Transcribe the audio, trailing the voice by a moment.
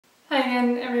Hi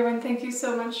again everyone, thank you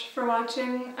so much for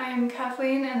watching. I am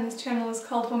Kathleen and this channel is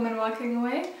called Women Walking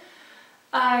Away.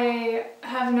 I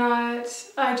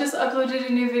just uploaded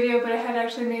a new video, but I had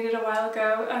actually made it a while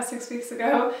ago, 6 weeks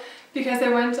ago, because I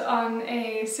went on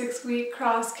a 6-week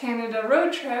cross-Canada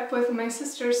road trip with my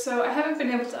sister, so I haven't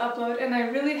been able to upload, and I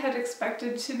really had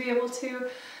expected to be able to.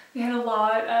 We had a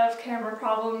lot of camera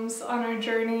problems on our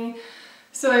journey.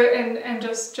 So, and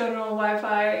just general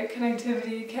Wi-Fi,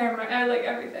 connectivity, camera, like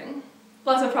everything.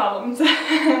 Lots of problems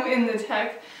in the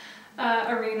tech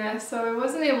arena, so I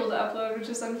wasn't able to upload, which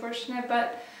is unfortunate,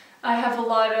 but I have a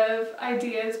lot of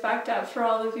ideas backed up for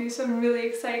all of you, so I'm really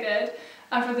excited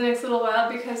for the next little while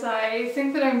because I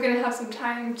think that I'm going to have some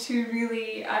time to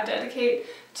really dedicate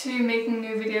to making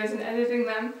new videos and editing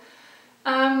them.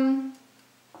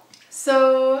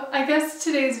 So I guess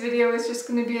today's video is just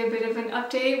going to be a bit of an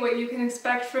update, what you can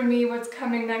expect from me, what's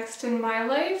coming next in my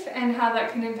life, and how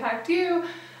that can impact you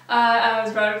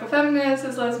as radical feminists,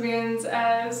 as lesbians,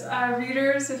 as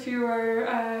readers if you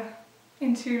are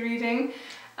into reading,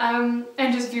 and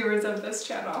just viewers of this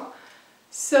channel.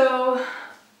 So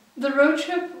the road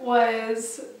trip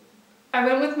was, I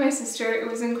went with my sister. It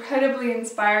was incredibly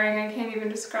inspiring, I can't even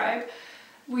describe.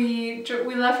 We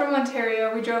left from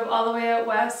Ontario, we drove all the way out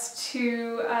west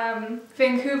to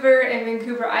Vancouver and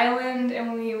Vancouver Island,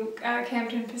 and we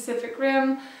camped in Pacific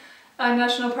Rim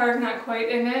National Park, not quite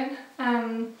in it,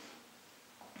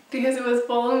 because it was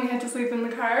full and we had to sleep in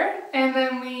the car. And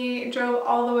then we drove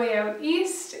all the way out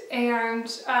east and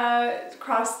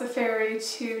crossed the ferry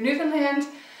to Newfoundland,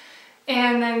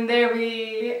 and then there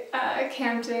we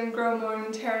camped in Grosmorne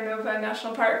and Terra Nova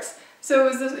National Parks. So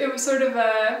it was sort of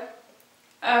a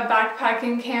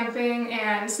backpacking, camping,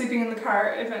 and sleeping in the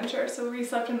car adventure. So we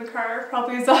slept in the car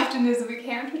probably as often as we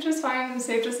camped, which was fine and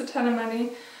saved us a ton of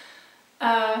money.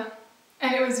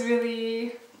 And it was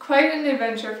really quite an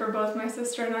adventure for both my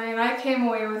sister and I came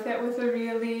away with it with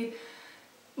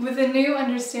a new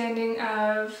understanding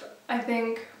of, I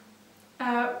think,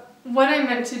 what I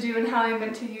meant to do and how I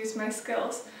meant to use my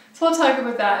skills. So I'll talk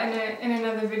about that in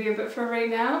another video, but for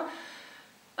right now,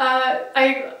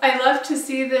 I love to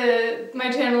see that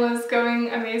my channel is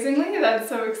going amazingly. That's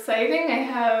so exciting. I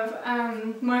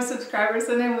have more subscribers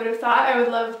than I would have thought. I would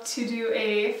love to do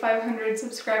a 500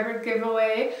 subscriber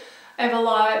giveaway. I have a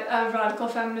lot of radical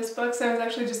feminist books. I was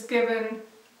actually just given,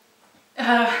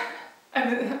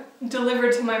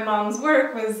 delivered to my mom's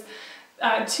work was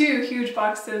 2 huge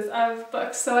boxes of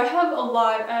books. So I have a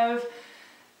lot of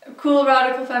cool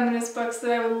radical feminist books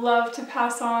that I would love to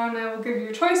pass on. I will give you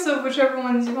a choice of whichever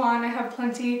ones you want. I have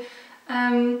plenty.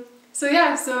 So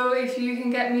yeah, so if you can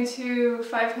get me to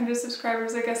 500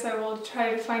 subscribers, I guess I will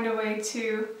try to find a way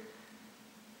to,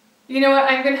 you know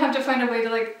what, I'm gonna have to find a way to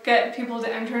like get people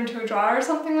to enter into a draw or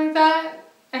something like that.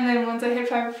 And then once I hit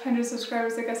 500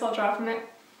 subscribers, I guess I'll draw from it.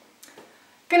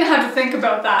 Gonna have to think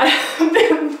about that a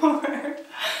bit more.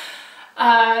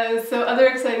 So other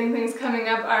exciting things coming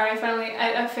up are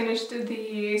I finished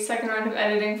the second round of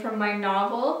editing from my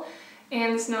novel,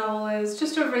 and this novel is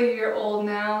just over a year old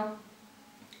now,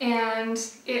 and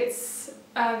it's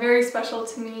very special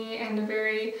to me and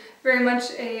very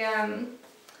much a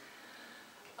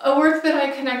work that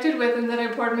I connected with and that I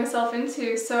poured myself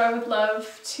into, so I would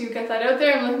love to get that out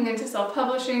there. I'm looking into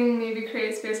self-publishing, maybe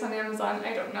create space on Amazon.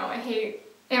 I don't know, I hate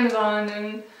Amazon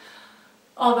and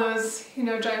all those, you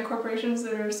know, giant corporations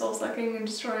that are soul-sucking and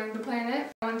destroying the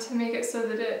planet. I want to make it so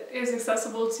that it is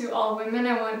accessible to all women.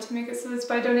 I want to make it so it's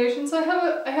by donation. So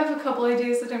I have a couple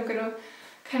ideas that I'm gonna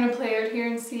kind of play out here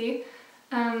and see.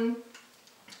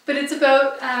 But it's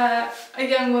about a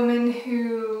young woman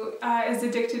who is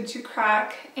addicted to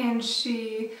crack, and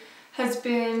she has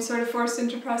been sort of forced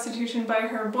into prostitution by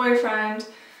her boyfriend,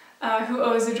 who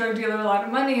owes a drug dealer a lot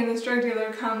of money, and this drug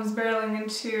dealer comes barreling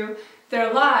into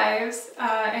their lives,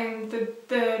 and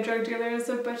the drug dealer is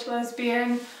a butch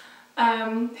lesbian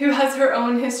who has her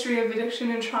own history of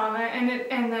addiction and trauma, and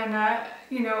then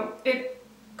you know, it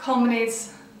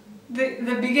culminates,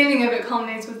 the beginning of it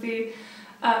culminates with the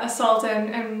assault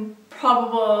and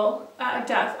probable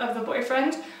death of the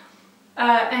boyfriend,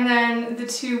 and then the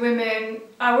two women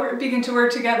begin to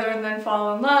work together and then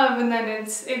fall in love, and then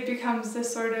it becomes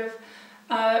this sort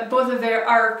of both of their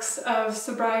arcs of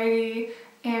sobriety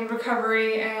and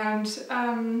recovery and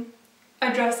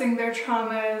addressing their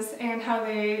traumas and how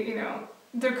they, you know,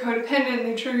 they're codependent and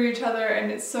they trigger each other,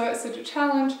 and it's such a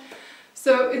challenge.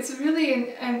 So it's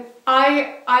really, and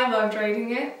I loved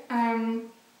writing it,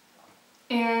 and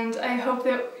I hope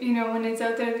that, you know, when it's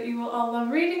out there that you will all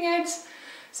love reading it.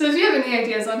 So if you have any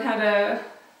ideas on how to,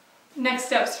 next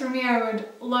steps for me, I would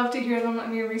love to hear them.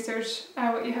 Let me research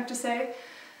what you have to say.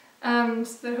 so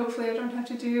that hopefully I don't have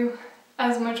to do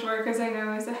as much work as I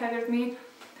know is ahead of me.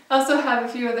 I also have a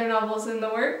few other novels in the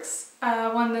works.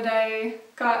 One that I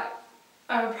got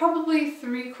probably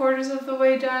 3/4 of the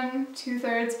way done,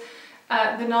 2/3,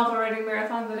 the novel writing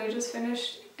marathon that I just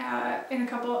finished in a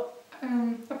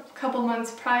couple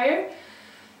months prior.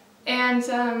 And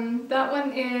that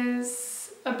one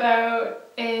is about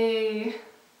a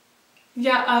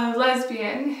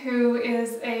lesbian who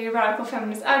is a radical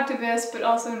feminist activist but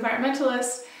also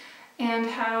environmentalist, and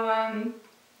how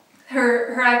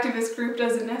her activist group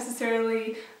doesn't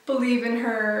necessarily believe in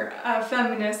her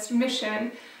feminist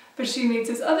mission, but she meets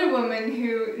this other woman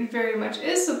who very much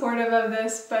is supportive of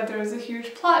this, but there's a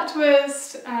huge plot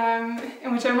twist,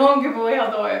 in which I won't give away,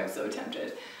 although I'm so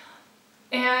tempted.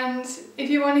 And if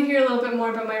you want to hear a little bit more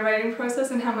about my writing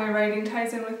process and how my writing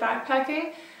ties in with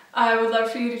backpacking, I would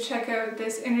love for you to check out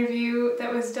this interview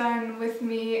that was done with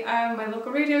me at my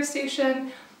local radio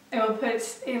station. I will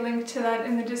put a link to that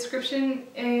in the description.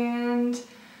 And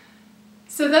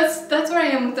so that's where I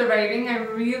am with the writing.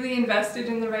 I'm really invested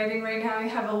in the writing right now. I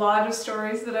have a lot of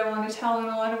stories that I want to tell and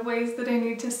a lot of ways that I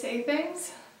need to say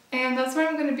things. And that's where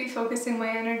I'm going to be focusing my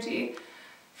energy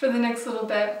for the next little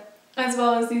bit, as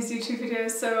well as these YouTube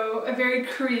videos. So a very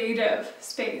creative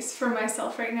space for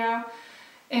myself right now.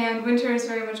 And winter is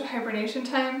very much a hibernation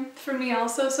time for me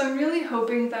also. So I'm really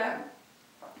hoping that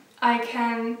I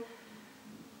can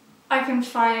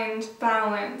find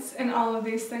balance in all of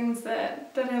these things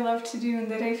that I love to do and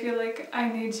that I feel like I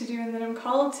need to do and that I'm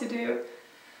called to do.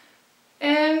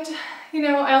 And, you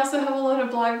know, I also have a lot of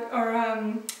blog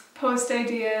or post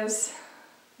ideas,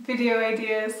 video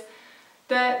ideas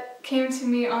that came to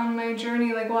me on my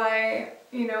journey, like why,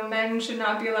 you know, men should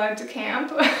not be allowed to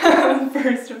camp,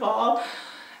 first of all.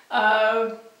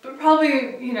 But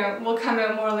probably, you know, will come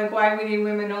out more like why we need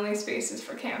women-only spaces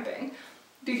for camping.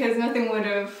 Because nothing would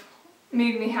have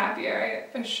made me happier,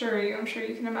 I assure you. I'm sure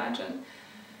you can imagine.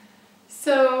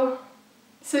 So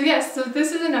yes, so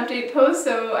this is an update post,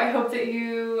 so I hope that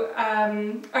you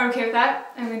are okay with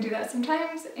that. I'm going to do that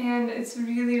sometimes, and it's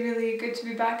really, really good to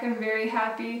be back. I'm very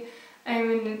happy.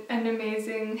 I'm in an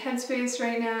amazing headspace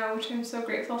right now, which I'm so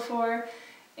grateful for.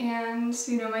 And,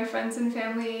 you know, my friends and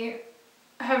family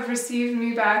have received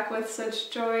me back with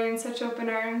such joy and such open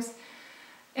arms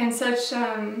and such,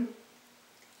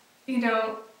 you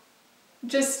know,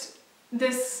 just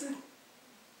this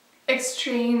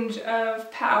exchange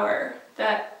of power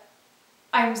that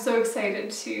I'm so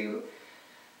excited to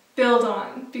build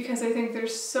on, because I think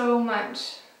there's so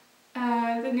much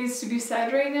that needs to be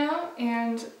said right now,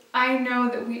 and I know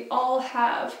that we all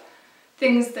have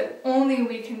things that only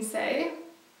we can say,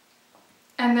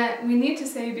 and that we need to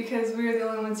say because we're the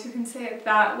only ones who can say it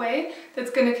that way,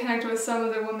 that's going to connect with some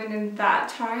other woman in that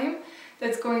time,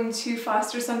 that's going to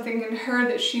foster something in her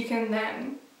that she can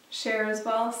then share as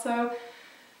well. So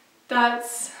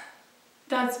that's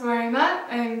where I'm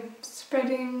at. I'm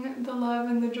spreading the love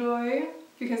and the joy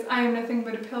because I am nothing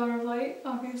but a pillar of light,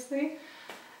 obviously.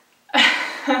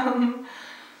 And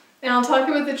I'll talk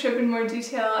about the trip in more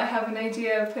detail. I have an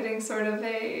idea of putting sort of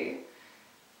a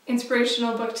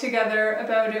inspirational book together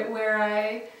about it, where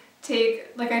I take,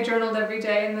 like, I journaled every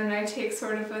day, and then I take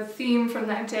sort of a theme from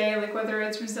that day, like whether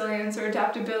it's resilience or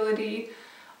adaptability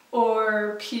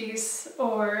or peace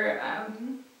or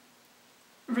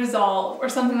resolve or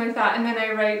something like that, and then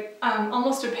I write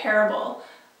almost a parable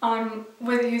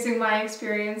with using my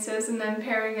experiences and then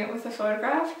pairing it with a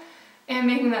photograph and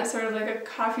making that sort of like a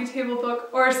coffee table book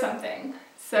or something.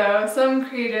 So some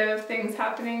creative things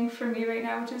happening for me right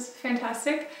now, which is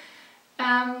fantastic.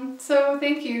 So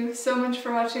thank you so much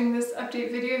for watching this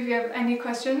update video. If you have any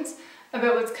questions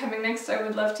about what's coming next, I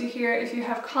would love to hear. If you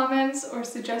have comments or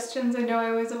suggestions, I know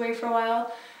I was away for a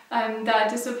while. That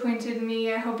disappointed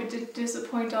me. I hope it didn't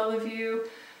disappoint all of you.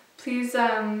 Please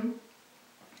understand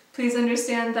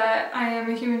that I am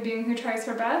a human being who tries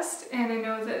her best, and I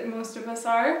know that most of us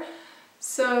are.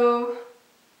 So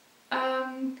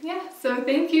yeah, so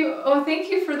thank you. Oh,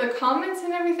 thank you for the comments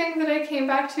and everything that I came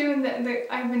back to, and that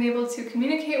I've been able to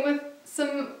communicate with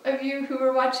some of you who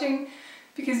are watching,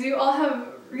 because you all have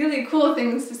really cool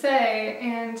things to say,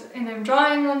 and I'm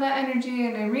drawing on that energy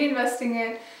and I'm reinvesting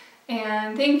it.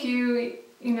 And thank you,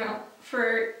 you know,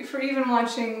 for even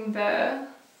watching the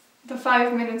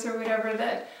 5 minutes or whatever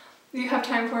that you have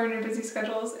time for in your busy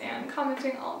schedules, and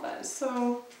commenting. All of that is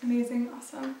so amazing,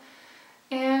 awesome.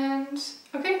 And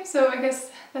okay, so I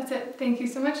guess that's it. Thank you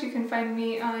so much. You can find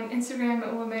me on Instagram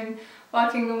at Woman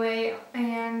Walking Away,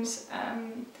 and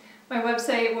my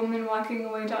website,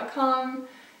 womanwalkingaway.com,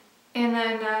 and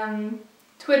then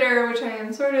Twitter, which I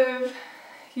am sort of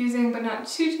using but not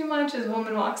too much, is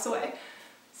Woman Walks Away.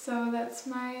 So that's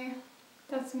my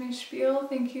spiel.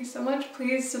 Thank you so much.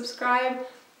 Please subscribe.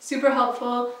 Super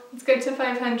helpful. Let's get to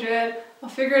 500. I'll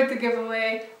figure out the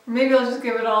giveaway. Or maybe I'll just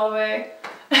give it all away.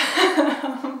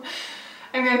 I'm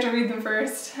gonna have to read them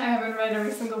first. I haven't read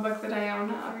every single book that I own.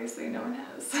 Obviously, no one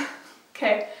has.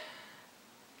 Okay.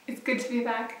 It's good to be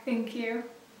back. Thank you.